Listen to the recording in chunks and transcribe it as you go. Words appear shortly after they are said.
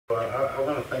I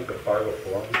want to thank the Fargo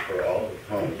Forum for all the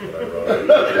poems that I wrote.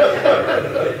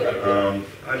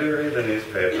 I do read the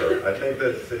newspaper. I think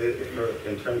that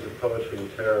in terms of poetry and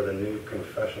terror, the new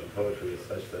confessional poetry is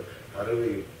such that how do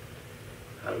we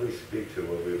speak to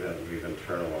what we've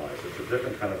internalized? It's a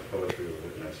different kind of poetry of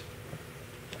witness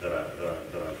that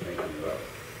I'm thinking about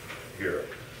here.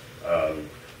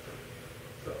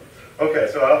 Okay,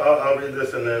 so I'll read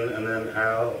this and then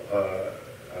Al will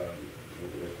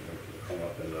come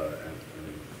up and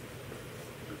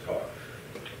talk.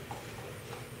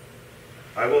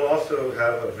 I will also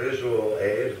have a visual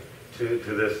aid to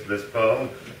this poem.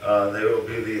 They will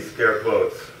be these scare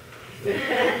quotes.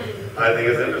 I think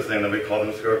it's interesting that we call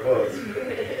them scare quotes.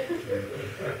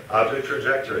 Object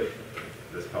trajectory,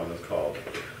 this poem is called.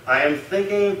 I am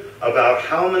thinking about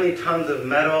how many tons of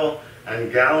metal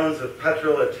and gallons of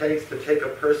petrol it takes to take a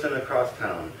person across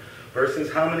town,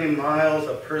 versus how many miles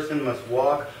a person must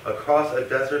walk across a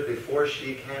desert before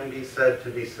she can be said to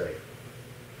be safe.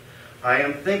 I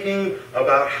am thinking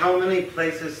about how many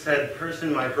places said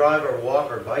person might drive or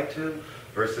walk or bike to,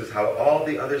 versus how all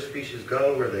the other species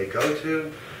go where they go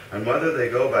to, and whether they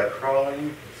go by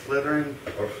crawling, slithering,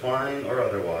 or flying, or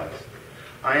otherwise.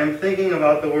 I am thinking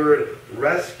about the word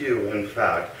rescue, in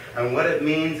fact, and what it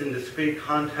means in discrete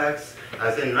contexts,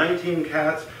 as in 19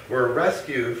 cats were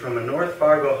rescued from a North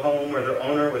Fargo home where their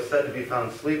owner was said to be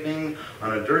found sleeping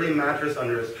on a dirty mattress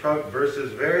under his truck,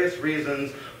 versus various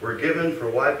reasons were given for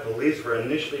why police were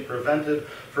initially prevented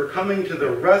for coming to the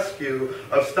rescue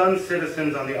of stunned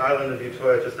citizens on the island of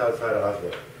Utoya just outside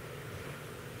Oslo.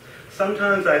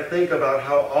 Sometimes I think about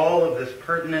how all of this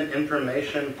pertinent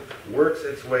information works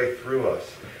its way through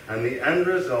us, and the end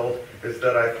result is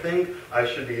that I think I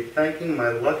should be thanking my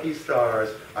lucky stars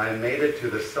I made it to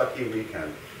the sucky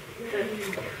weekend.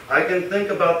 I can think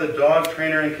about the dog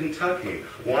trainer in Kentucky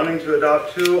wanting to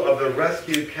adopt 2 of the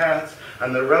rescued cats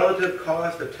and the relative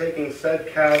cost of taking said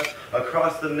cats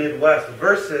across the Midwest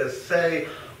versus, say,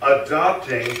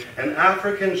 adopting an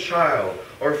African child,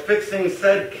 or fixing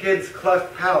said kid's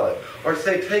cleft palate, or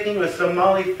say taking a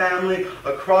Somali family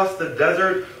across the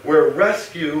desert where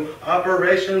rescue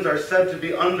operations are said to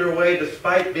be underway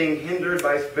despite being hindered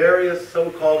by various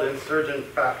so-called insurgent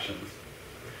factions.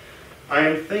 I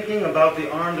am thinking about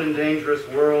the armed and dangerous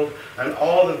world and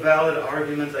all the valid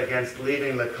arguments against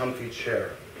leaving the comfy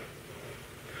chair.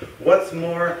 What's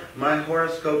more, my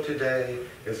horoscope today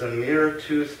is a mere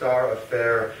 2-star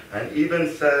affair and even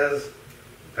says,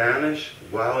 vanish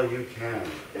while you can.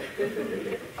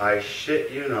 I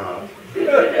shit you not.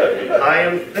 I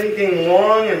am thinking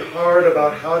long and hard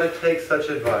about how to take such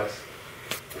advice.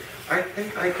 I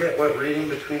think I get what reading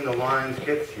between the lines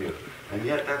gets you, and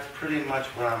yet that's pretty much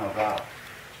what I'm about.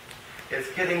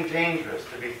 It's getting dangerous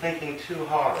to be thinking too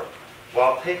hard,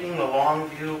 while taking the long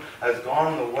view has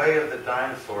gone the way of the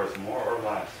dinosaurs, more or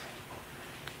less.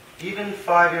 Even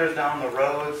 5 years down the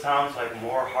road sounds like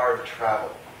more hard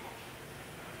travel.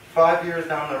 5 years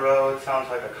down the road sounds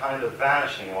like a kind of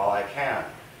vanishing while I can,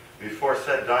 before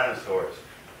said dinosaurs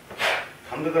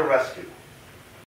come to the rescue.